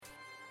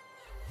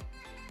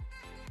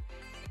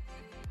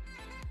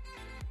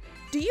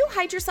Do you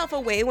hide yourself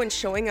away when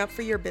showing up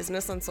for your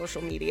business on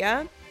social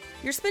media?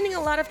 You're spending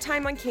a lot of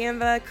time on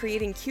Canva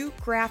creating cute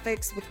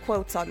graphics with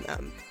quotes on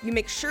them. You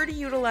make sure to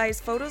utilize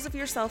photos of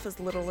yourself as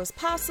little as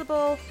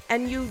possible,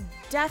 and you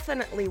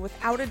definitely,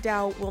 without a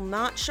doubt, will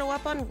not show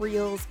up on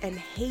Reels and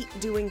hate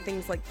doing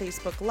things like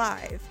Facebook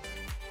Live.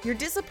 You're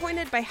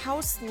disappointed by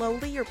how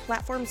slowly your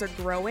platforms are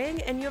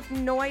growing, and you have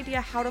no idea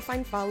how to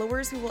find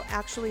followers who will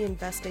actually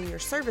invest in your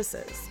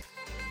services.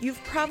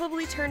 You've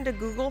probably turned to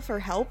Google for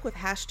help with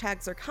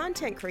hashtags or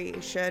content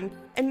creation,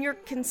 and you're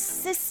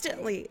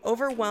consistently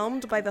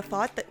overwhelmed by the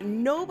thought that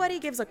nobody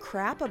gives a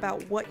crap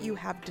about what you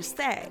have to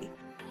say.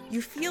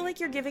 You feel like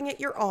you're giving it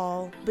your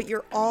all, but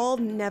your all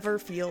never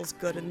feels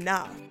good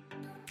enough.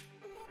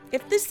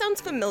 If this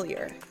sounds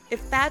familiar,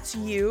 if that's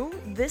you,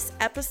 this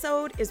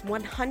episode is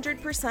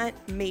 100%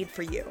 made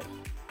for you.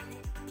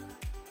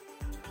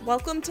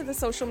 Welcome to the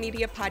Social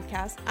Media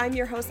Podcast. I'm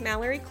your host,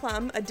 Mallory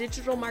Klum, a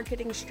digital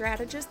marketing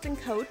strategist and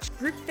coach,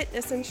 group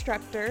fitness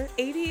instructor,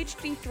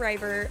 ADHD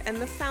thriver, and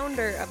the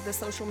founder of the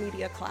Social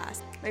Media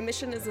Class. My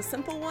mission is a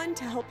simple one: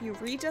 to help you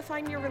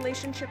redefine your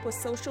relationship with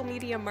social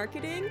media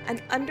marketing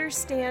and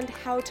understand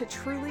how to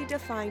truly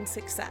define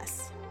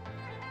success.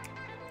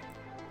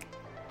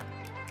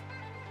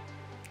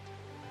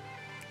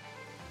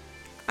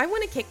 I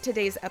want to kick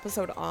today's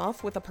episode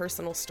off with a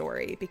personal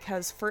story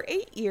because for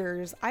 8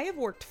 years, I have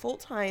worked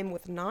full-time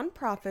with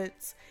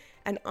nonprofits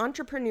and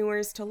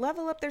entrepreneurs to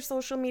level up their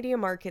social media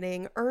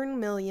marketing,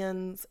 earn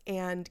millions,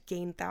 and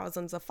gain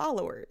thousands of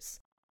followers.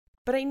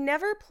 But I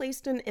never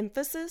placed an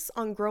emphasis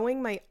on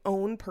growing my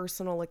own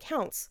personal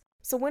accounts.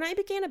 So when I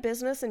began a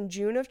business in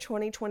June of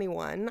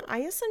 2021,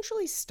 I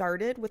essentially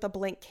started with a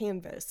blank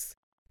canvas.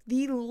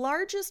 The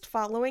largest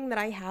following that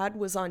I had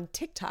was on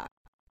TikTok.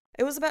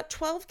 It was about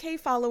 12K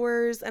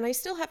followers, and I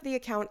still have the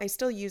account. I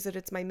still use it.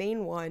 It's my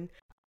main one.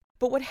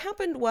 But what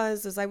happened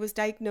was I was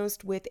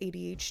diagnosed with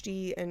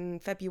ADHD in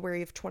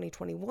February of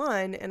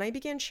 2021, and I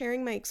began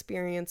sharing my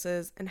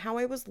experiences and how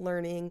I was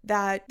learning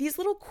that these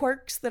little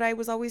quirks that I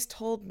was always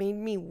told made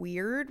me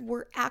weird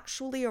were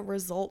actually a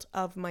result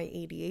of my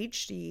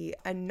ADHD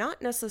and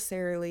not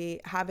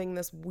necessarily having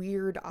this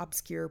weird,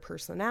 obscure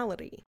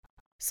personality.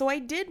 So I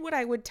did what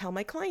I would tell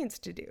my clients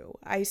to do.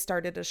 I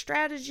started a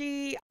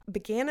strategy,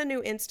 began a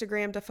new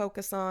Instagram to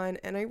focus on,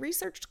 and I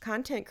researched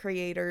content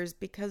creators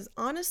because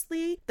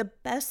honestly, the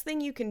best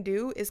thing you can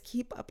do is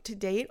keep up to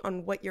date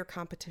on what your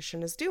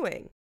competition is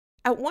doing.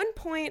 At one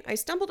point, I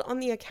stumbled on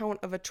the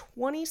account of a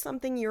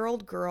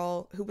 20-something-year-old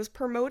girl who was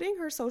promoting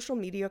her social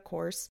media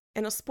course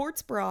in a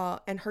sports bra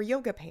and her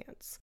yoga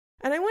pants.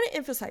 And I want to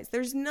emphasize,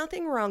 there's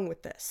nothing wrong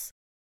with this.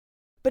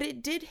 But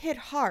it did hit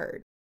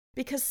hard,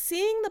 because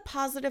seeing the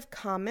positive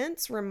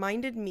comments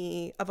reminded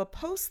me of a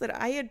post that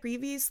I had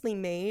previously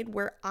made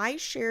where I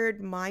shared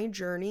my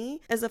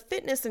journey as a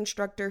fitness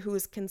instructor who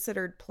is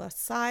considered plus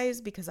size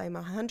because I'm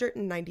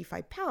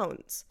 195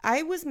 pounds.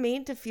 I was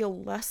made to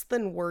feel less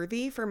than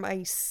worthy for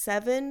my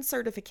 7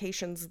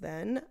 certifications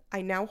then.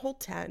 I now hold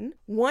 10.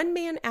 One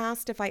man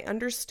asked if I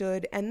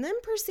understood and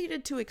then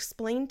proceeded to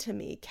explain to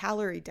me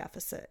calorie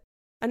deficit.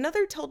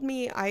 Another told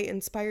me I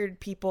inspired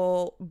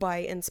people by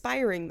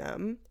inspiring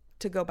them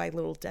to go buy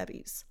Little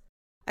Debbie's.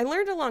 I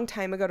learned a long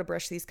time ago to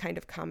brush these kind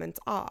of comments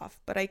off,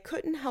 but I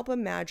couldn't help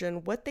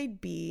imagine what they'd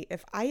be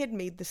if I had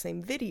made the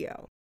same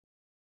video.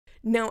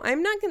 Now,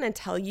 I'm not going to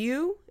tell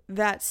you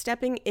that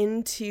stepping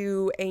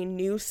into a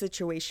new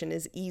situation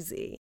is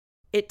easy.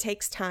 It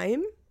takes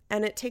time,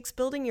 and it takes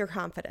building your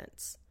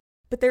confidence.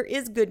 But there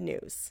is good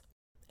news.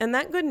 And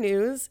that good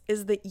news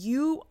is that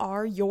you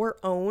are your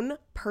own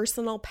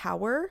personal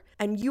power,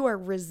 and you are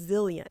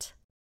resilient.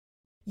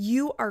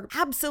 You are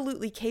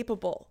absolutely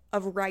capable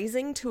of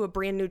rising to a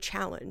brand new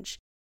challenge.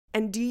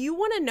 And do you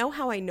want to know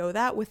how I know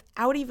that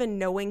without even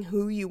knowing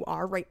who you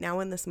are right now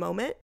in this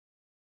moment?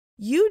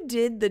 You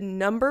did the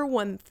number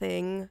one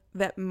thing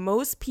that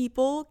most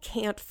people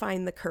can't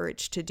find the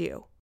courage to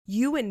do.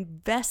 You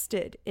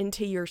invested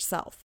into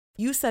yourself.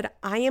 You said,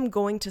 I am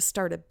going to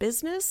start a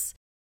business.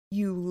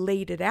 You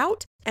laid it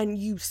out and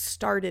you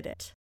started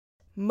it.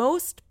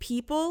 Most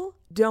people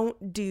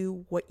don't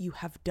do what you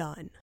have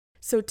done.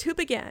 So to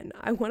begin,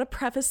 I want to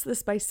preface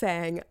this by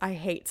saying I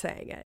hate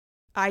saying it.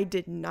 I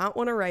did not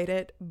want to write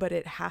it, but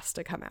it has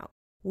to come out.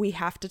 We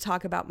have to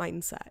talk about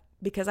mindset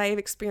because I have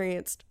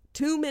experienced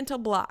 2 mental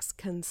blocks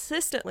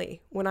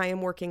consistently when I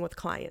am working with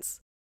clients.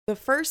 The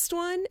first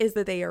one is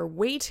that they are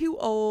way too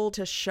old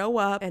to show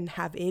up and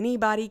have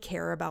anybody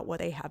care about what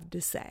they have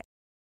to say.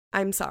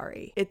 I'm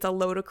sorry, it's a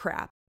load of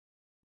crap.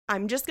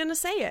 I'm just going to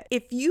say it.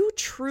 If you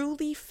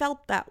truly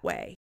felt that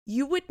way,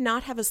 you would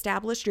not have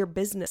established your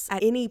business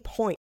at any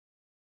point.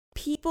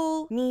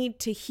 People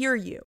need to hear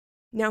you.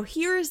 Now,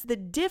 here's the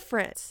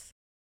difference.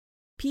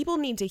 People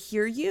need to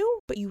hear you,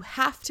 but you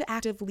have to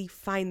actively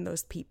find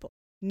those people.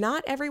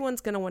 Not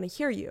everyone's going to want to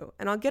hear you,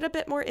 and I'll get a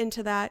bit more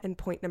into that in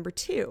point number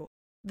 2.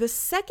 The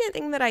second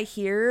thing that I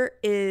hear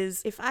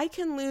is, if I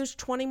can lose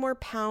 20 more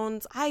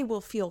pounds, I will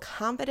feel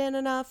confident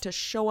enough to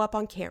show up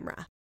on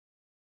camera.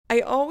 I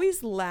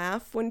always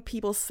laugh when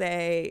people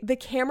say the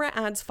camera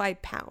adds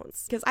 5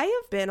 pounds because I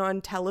have been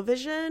on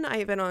television, I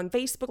have been on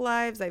Facebook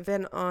Lives, I've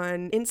been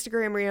on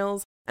Instagram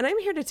Reels, and I'm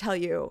here to tell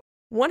you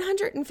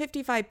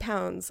 155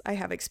 pounds I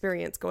have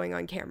experience going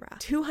on camera.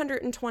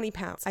 220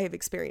 pounds I have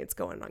experience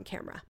going on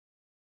camera.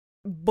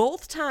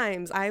 Both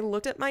times I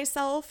looked at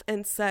myself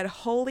and said,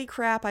 holy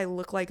crap, I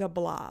look like a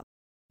blob.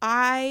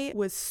 I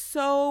was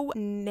so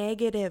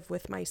negative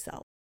with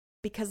myself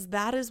because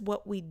that is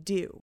what we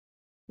do.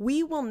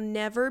 We will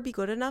never be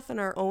good enough in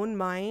our own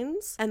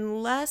minds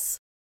unless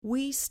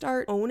we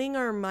start owning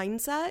our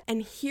mindset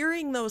and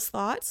hearing those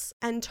thoughts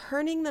and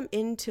turning them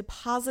into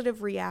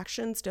positive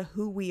reactions to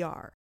who we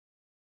are.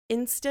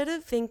 Instead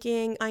of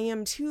thinking, I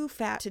am too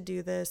fat to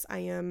do this, I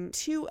am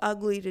too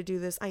ugly to do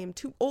this, I am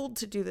too old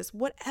to do this,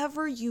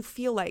 whatever you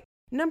feel like.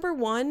 Number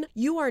 1,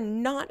 you are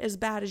not as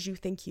bad as you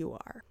think you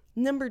are.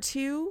 Number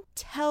 2,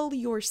 tell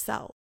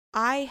yourself,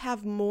 I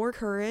have more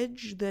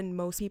courage than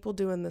most people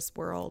do in this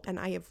world, and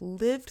I have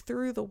lived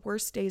through the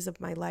worst days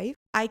of my life.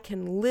 I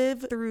can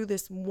live through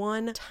this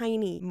one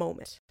tiny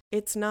moment.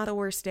 It's not the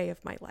worst day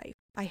of my life.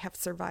 I have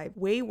survived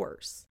way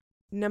worse.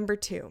 Number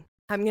 2,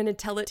 I'm going to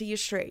tell it to you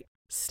straight.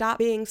 Stop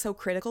being so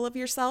critical of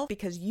yourself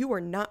because you are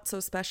not so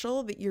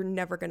special that you're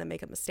never going to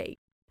make a mistake.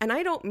 And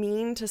I don't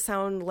mean to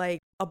sound like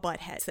a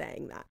butthead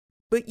saying that.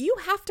 But you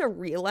have to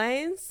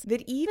realize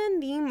that even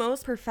the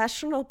most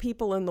professional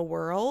people in the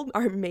world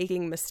are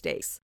making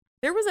mistakes.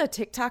 There was a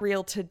TikTok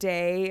reel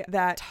today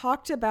that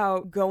talked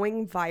about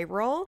going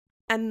viral,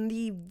 and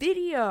the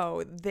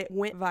video that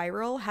went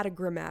viral had a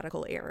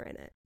grammatical error in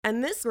it.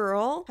 And this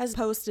girl has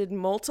posted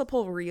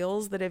multiple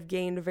reels that have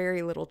gained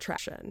very little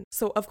traction.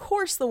 So of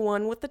course the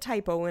one with the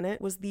typo in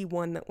it was the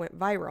one that went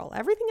viral.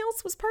 Everything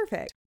else was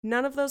perfect.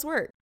 None of those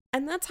worked.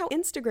 And that's how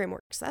Instagram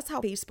works. That's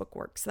how Facebook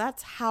works.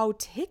 That's how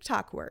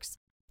TikTok works.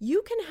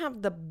 You can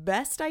have the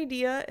best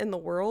idea in the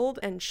world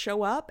and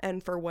show up,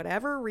 and for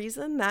whatever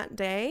reason that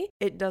day,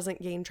 it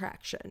doesn't gain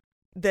traction.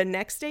 The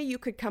next day you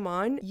could come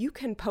on, you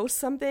can post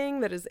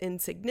something that is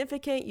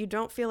insignificant, you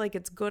don't feel like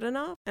it's good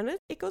enough, and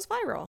it goes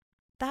viral.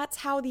 That's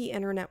how the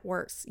internet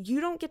works. You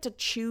don't get to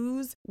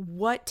choose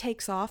what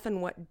takes off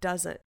and what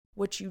doesn't.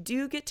 What you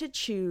do get to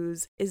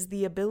choose is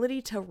the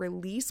ability to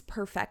release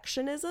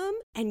perfectionism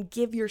and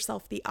give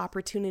yourself the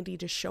opportunity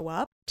to show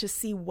up to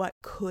see what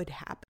could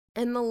happen.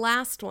 And the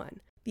last one,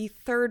 the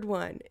third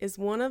one, is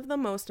one of the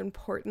most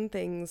important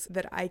things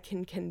that I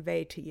can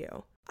convey to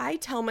you. I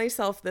tell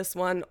myself this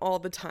one all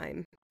the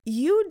time.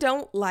 You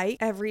don't like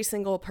every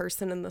single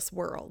person in this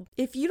world.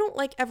 If you don't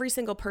like every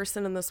single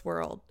person in this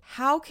world,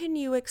 how can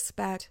you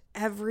expect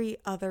every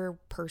other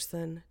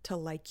person to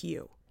like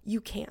you? You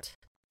can't.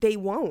 They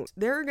won't.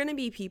 There are going to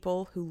be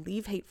people who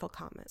leave hateful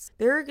comments.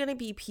 There are going to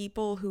be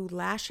people who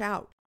lash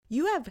out.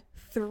 You have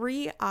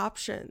 3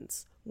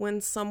 options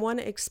when someone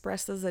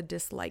expresses a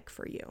dislike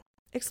for you,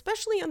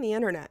 especially on the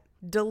internet.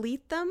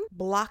 Delete them,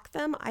 block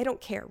them, I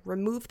don't care.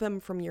 Remove them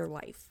from your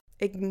life.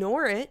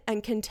 Ignore it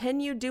and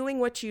continue doing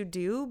what you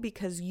do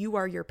because you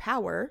are your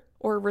power,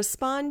 or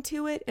respond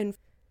to it and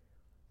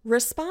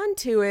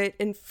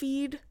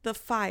feed the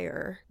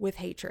fire with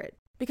hatred.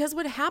 Because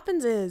what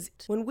happens is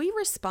when we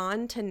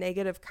respond to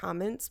negative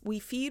comments, we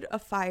feed a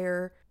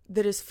fire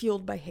that is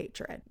fueled by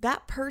hatred.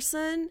 That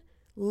person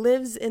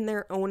lives in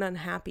their own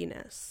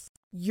unhappiness.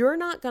 You're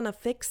not going to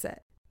fix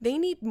it. They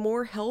need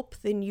more help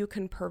than you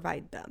can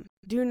provide them.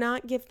 Do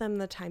not give them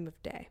the time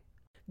of day.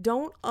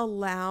 Don't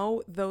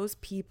allow those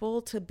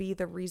people to be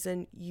the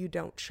reason you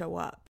don't show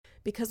up.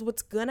 Because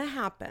what's going to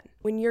happen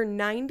when you're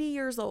 90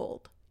 years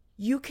old,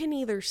 you can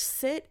either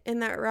sit in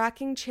that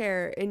rocking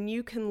chair and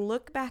you can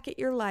look back at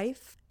your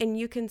life and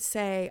you can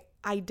say,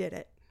 I did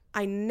it.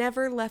 I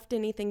never left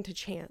anything to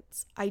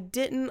chance. I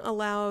didn't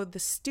allow the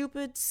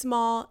stupid,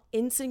 small,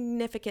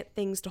 insignificant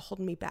things to hold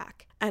me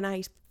back. And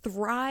I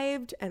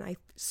thrived and I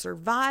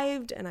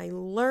survived and I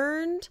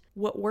learned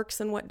what works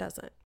and what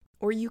doesn't.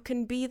 Or you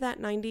can be that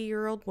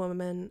 90-year-old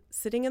woman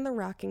sitting in the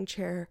rocking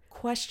chair,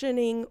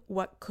 questioning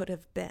what could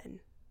have been.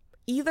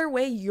 Either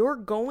way, you're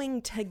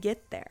going to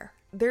get there.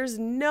 There's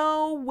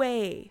no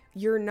way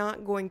you're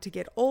not going to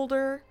get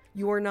older.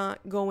 You're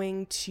not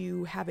going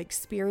to have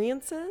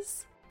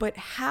experiences. But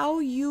how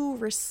you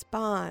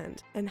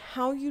respond and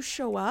how you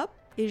show up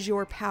is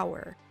your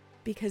power,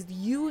 because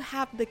you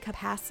have the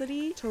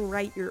capacity to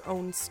write your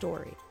own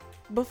story.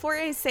 Before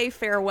I say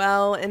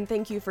farewell and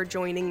thank you for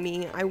joining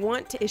me, I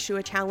want to issue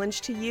a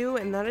challenge to you,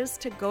 and that is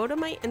to go to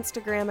my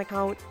Instagram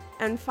account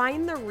and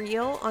find the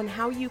reel on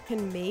how you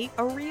can make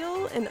a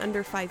reel in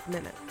under 5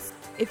 minutes.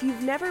 If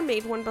you've never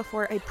made one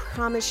before, I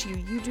promise you,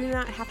 you do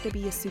not have to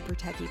be a super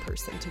techie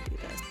person to do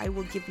this. I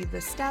will give you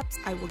the steps,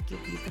 I will give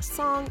you the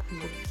song, I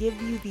will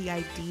give you the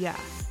idea.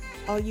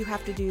 All you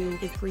have to do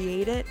is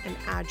create it and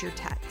add your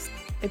text.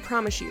 I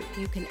promise you,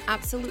 you can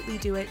absolutely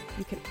do it.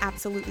 You can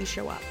absolutely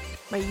show up.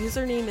 My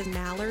username is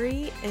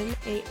Mallory,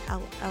 Mallorie,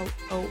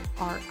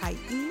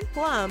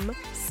 Plum,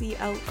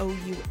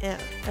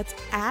 Cloum. That's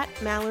at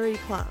Mallory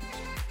Plum.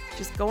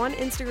 Just go on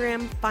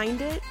Instagram,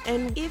 find it,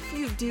 and if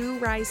you do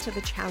rise to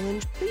the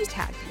challenge, please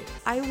tag me.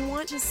 I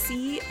want to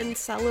see and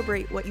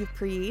celebrate what you've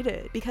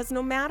created, because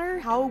no matter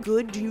how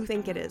good you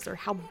think it is or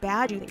how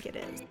bad you think it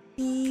is,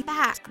 the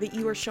fact that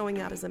you are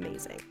showing up is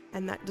amazing,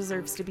 and that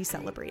deserves to be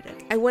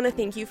celebrated. I want to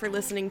thank you for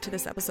listening to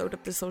this episode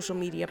of the Social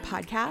Media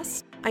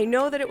Podcast. I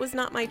know that it was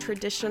not my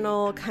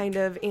traditional kind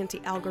of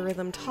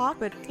anti-algorithm talk,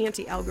 but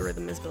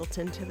anti-algorithm is built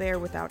into there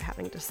without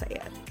having to say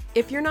it.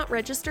 If you're not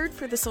registered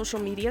for the social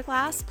media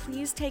class,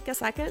 please take a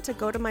second to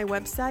go to my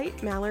website,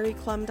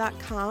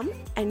 MalloryClum.com,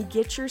 and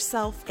get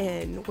yourself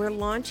in. We're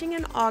launching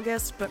in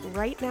August, but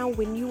right now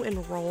when you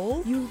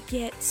enroll, you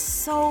get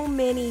so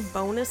many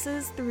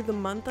bonuses through the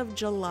month of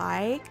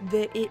July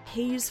that it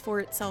pays for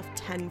itself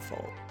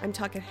tenfold. I'm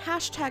talking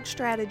hashtag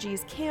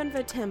strategies,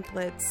 Canva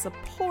templates,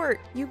 support.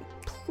 You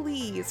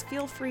please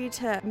feel free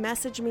to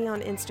message me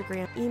on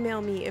Instagram,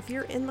 email me. If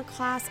you're in the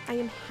class, I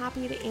am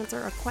happy to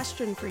answer a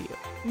question for you.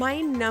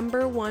 My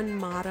number one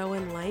motto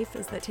in life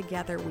is that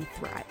together we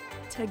thrive.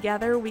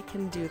 Together we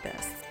can do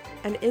this.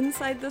 And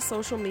inside the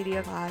social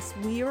media class,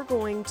 we are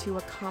going to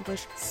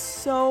accomplish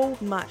so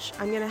much.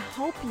 I'm going to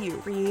help you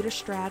create a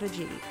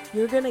strategy.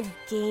 You're going to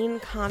gain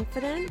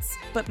confidence,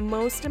 but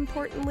most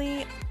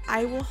importantly,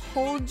 I will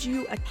hold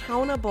you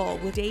accountable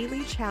with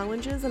daily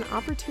challenges and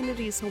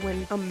opportunities to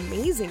win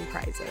amazing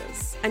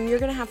prizes. And you're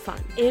going to have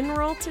fun.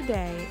 Enroll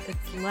today.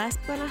 It's less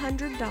than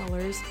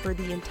 $100 for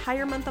the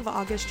entire month of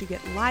August. You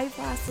get live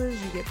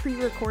classes, you get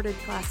pre-recorded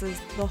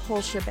classes, the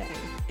whole shebang.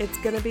 It's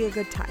going to be a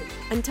good time.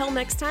 Until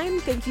next time,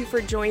 thank you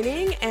for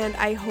joining, and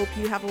I hope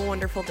you have a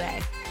wonderful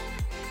day.